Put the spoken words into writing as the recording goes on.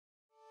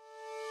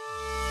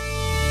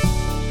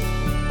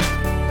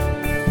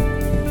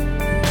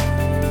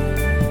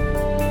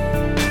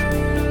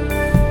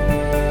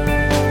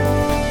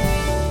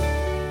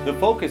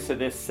focus of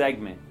this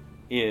segment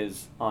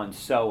is on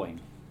sowing.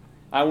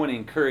 I want to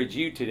encourage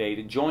you today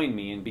to join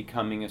me in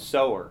becoming a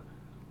sower.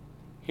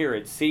 Here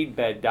at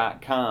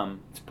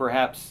seedbed.com, it's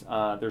perhaps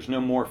there's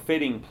no more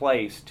fitting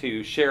place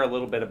to share a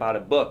little bit about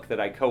a book that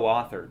I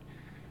co-authored.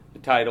 The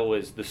title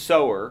is The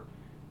Sower,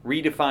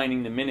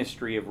 Redefining the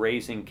Ministry of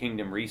Raising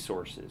Kingdom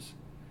Resources.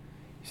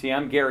 See,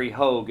 I'm Gary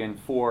Hogue, and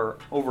for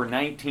over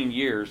 19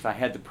 years I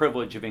had the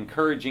privilege of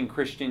encouraging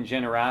Christian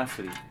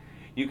generosity.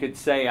 You could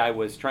say I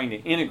was trying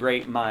to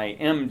integrate my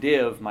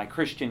MDiv, my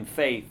Christian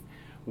faith,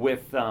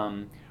 with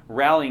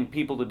rallying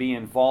people to be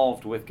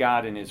involved with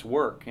God and His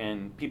work,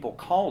 and people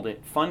called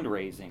it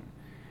fundraising.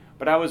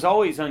 But I was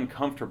always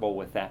uncomfortable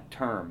with that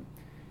term.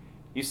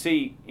 You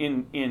see,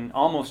 in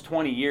almost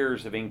 20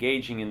 years of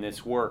engaging in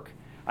this work,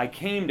 I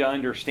came to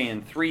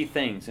understand three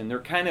things, and they're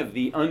kind of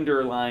the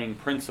underlying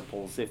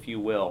principles, if you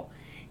will,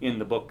 in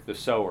the book The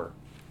Sower.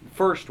 The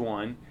first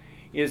one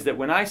is that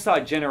when I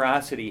saw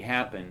generosity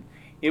happen,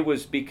 it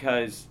was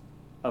because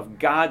of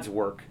God's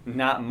work,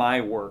 not my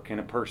work in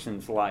a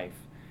person's life.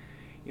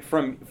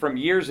 From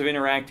years of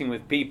interacting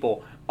with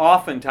people,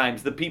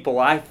 oftentimes the people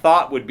I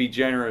thought would be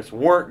generous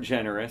weren't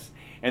generous,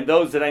 and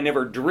those that I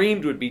never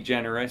dreamed would be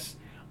generous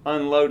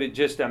unloaded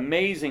just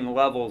amazing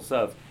levels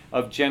of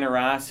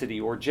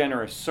generosity or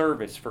generous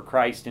service for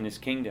Christ and His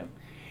kingdom.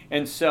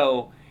 And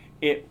so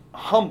it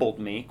humbled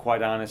me,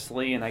 quite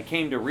honestly, and I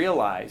came to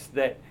realize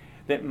that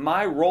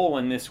my role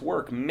in this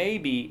work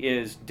maybe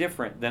is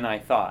different than I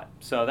thought.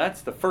 So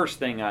that's the first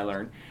thing I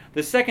learned.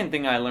 The second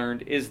thing I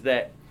learned is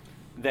that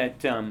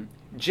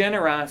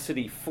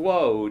generosity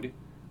flowed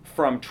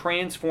from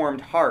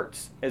transformed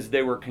hearts as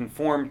they were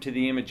conformed to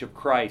the image of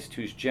Christ,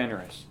 who's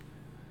generous.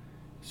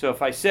 So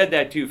if I said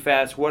that too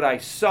fast, what I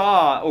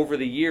saw over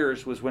the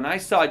years was when I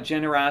saw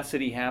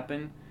generosity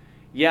happen,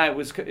 it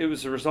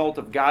was a result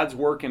of God's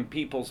work in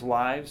people's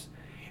lives.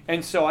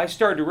 And so I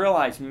started to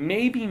realize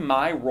maybe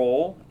my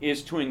role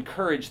is to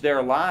encourage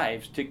their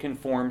lives to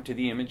conform to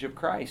the image of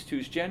Christ,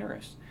 who's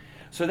generous.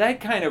 So that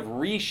kind of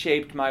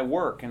reshaped my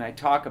work, and I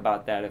talk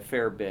about that a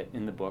fair bit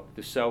in the book,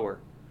 The Sower.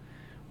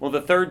 Well,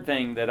 the third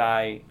thing that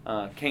I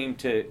came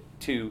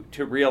to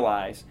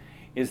realize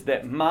is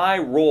that my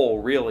role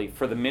really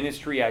for the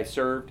ministry I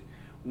served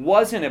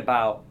wasn't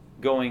about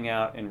going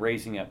out and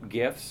raising up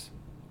gifts.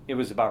 It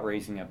was about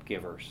raising up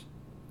givers.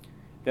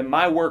 That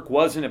my work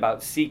wasn't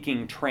about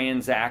seeking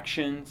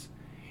transactions.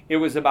 It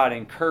was about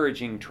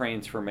encouraging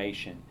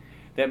transformation.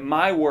 That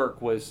my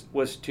work was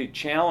to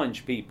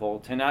challenge people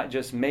to not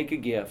just make a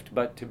gift,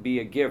 but to be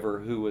a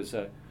giver who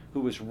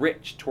was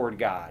rich toward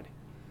God.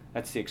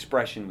 That's the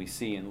expression we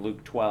see in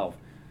Luke 12.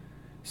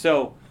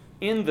 So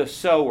in The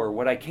Sower,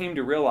 what I came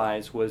to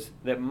realize was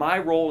that my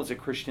role as a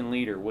Christian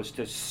leader was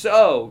to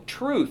sow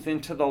truth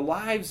into the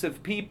lives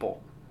of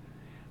people.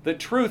 The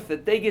truth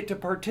that they get to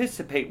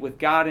participate with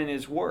God in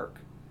His work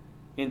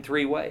in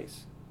three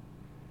ways.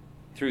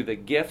 Through the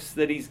gifts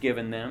that He's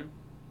given them,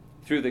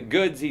 through the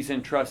goods He's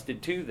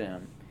entrusted to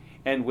them,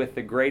 and with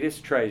the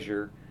greatest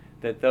treasure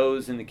that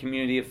those in the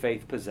community of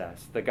faith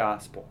possess, the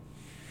gospel.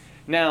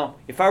 Now,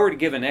 if I were to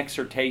give an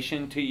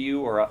exhortation to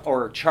you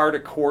or chart a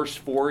course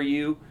for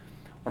you,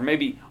 or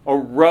maybe a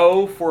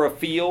row for a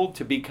field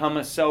to become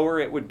a sower,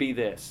 it would be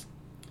this.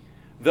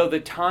 Though the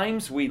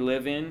times we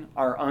live in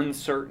are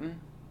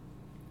uncertain,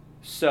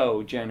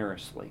 sow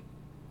generously.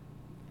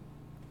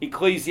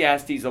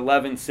 Ecclesiastes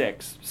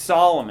 11:6,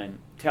 Solomon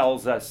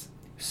tells us,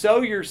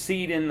 sow your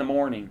seed in the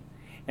morning,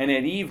 and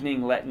at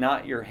evening let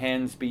not your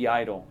hands be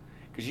idle.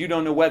 Because you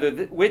don't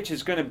know which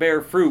is going to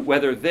bear fruit,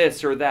 whether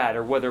this or that,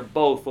 or whether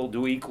both will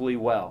do equally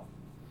well.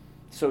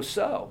 So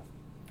sow.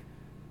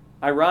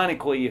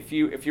 Ironically, if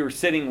you were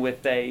sitting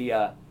with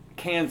a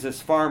Kansas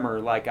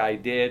farmer like I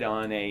did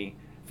on a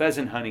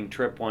pheasant hunting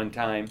trip one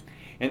time,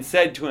 and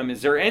said to him,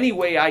 is there any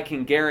way I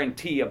can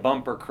guarantee a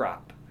bumper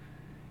crop?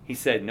 He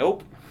said,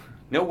 nope,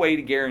 no way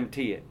to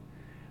guarantee it.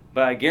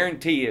 But I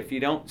guarantee if you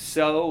don't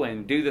sow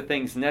and do the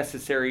things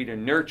necessary to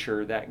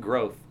nurture that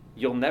growth,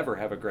 you'll never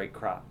have a great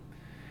crop.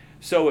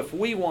 So if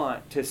we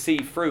want to see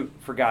fruit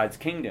for God's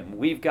kingdom,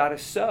 we've got to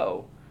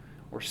sow,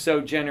 or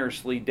sow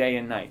generously day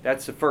and night.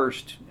 That's the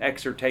first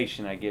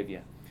exhortation I give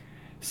you.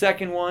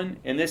 Second one,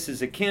 and this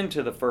is akin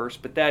to the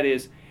first, but that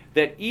is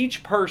that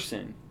each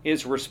person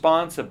is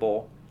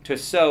responsible to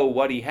sow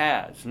what he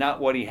has, not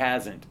what he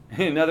hasn't.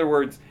 In other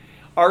words,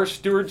 our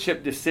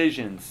stewardship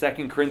decisions,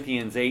 2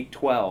 Corinthians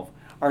 8:12,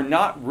 are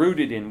not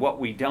rooted in what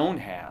we don't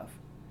have.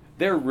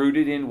 They're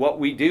rooted in what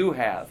we do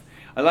have.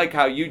 I like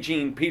how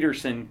Eugene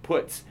Peterson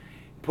puts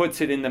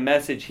it in the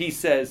Message. He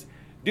says,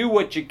 do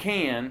what you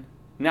can,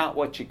 not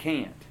what you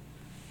can't.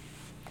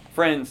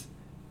 Friends,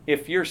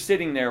 if you're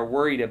sitting there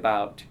worried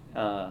about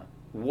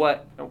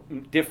what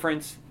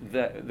difference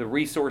the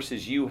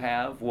resources you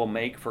have will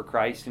make for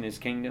Christ and His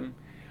kingdom,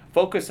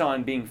 focus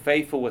on being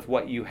faithful with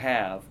what you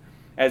have.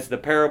 As the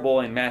parable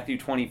in Matthew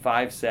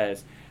 25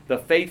 says, the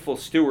faithful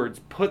stewards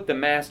put the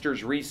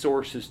master's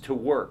resources to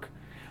work.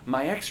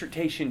 My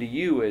exhortation to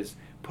you is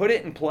put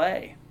it in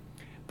play.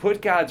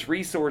 Put God's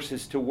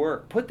resources to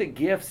work. Put the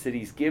gifts that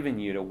He's given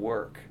you to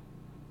work.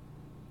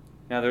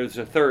 Now there's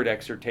a third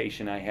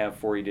exhortation I have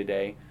for you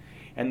today,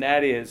 and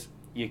that is,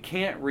 you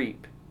can't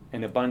reap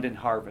an abundant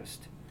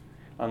harvest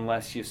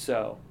unless you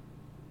sow.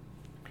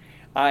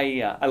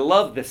 I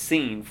love the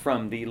scene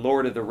from the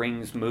Lord of the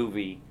Rings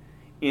movie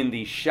in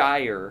the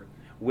Shire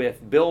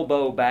with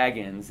Bilbo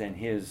Baggins and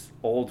his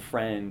old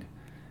friend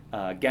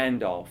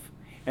Gandalf.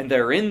 And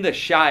they're in the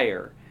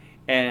Shire,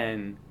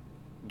 and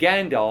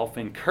Gandalf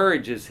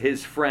encourages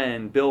his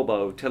friend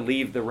Bilbo to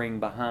leave the ring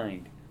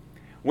behind.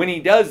 When he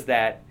does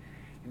that,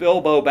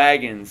 Bilbo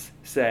Baggins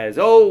says,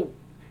 "Oh,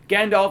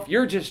 Gandalf,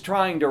 you're just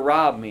trying to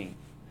rob me."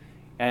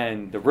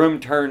 And the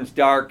room turns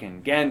dark,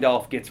 and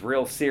Gandalf gets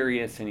real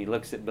serious, and he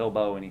looks at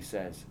Bilbo and he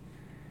says,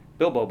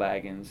 "Bilbo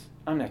Baggins,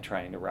 I'm not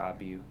trying to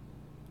rob you.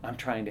 I'm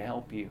trying to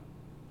help you."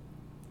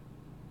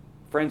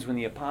 Friends, when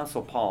the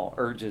Apostle Paul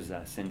urges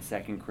us in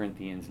 2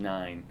 Corinthians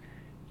 9,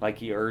 like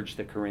he urged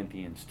the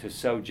Corinthians to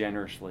sow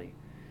generously,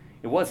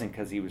 it wasn't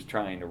because he was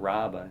trying to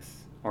rob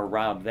us or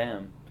rob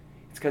them.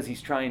 It's because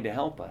he's trying to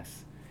help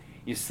us.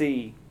 You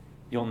see,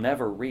 you'll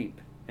never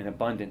reap an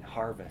abundant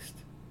harvest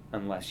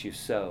unless you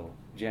sow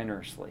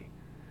generously.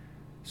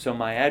 So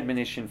my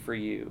admonition for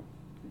you,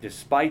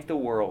 despite the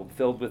world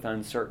filled with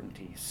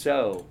uncertainty,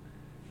 sow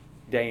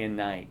day and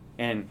night.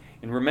 And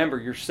remember,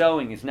 your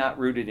sowing is not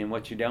rooted in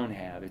what you don't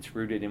have. It's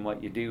rooted in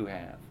what you do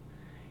have.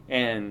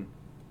 And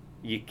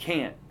you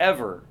can't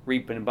ever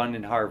reap an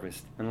abundant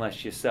harvest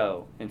unless you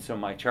sow. And so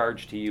my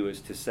charge to you is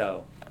to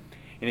sow.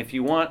 And if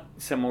you want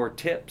some more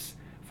tips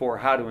for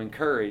how to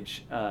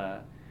encourage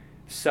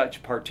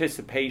such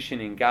participation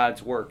in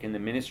God's work in the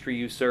ministry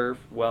you serve,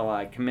 well,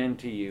 I commend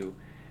to you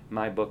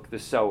my book, The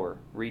Sower,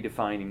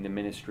 Redefining the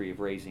Ministry of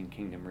Raising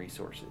Kingdom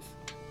Resources.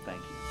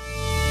 Thank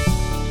you.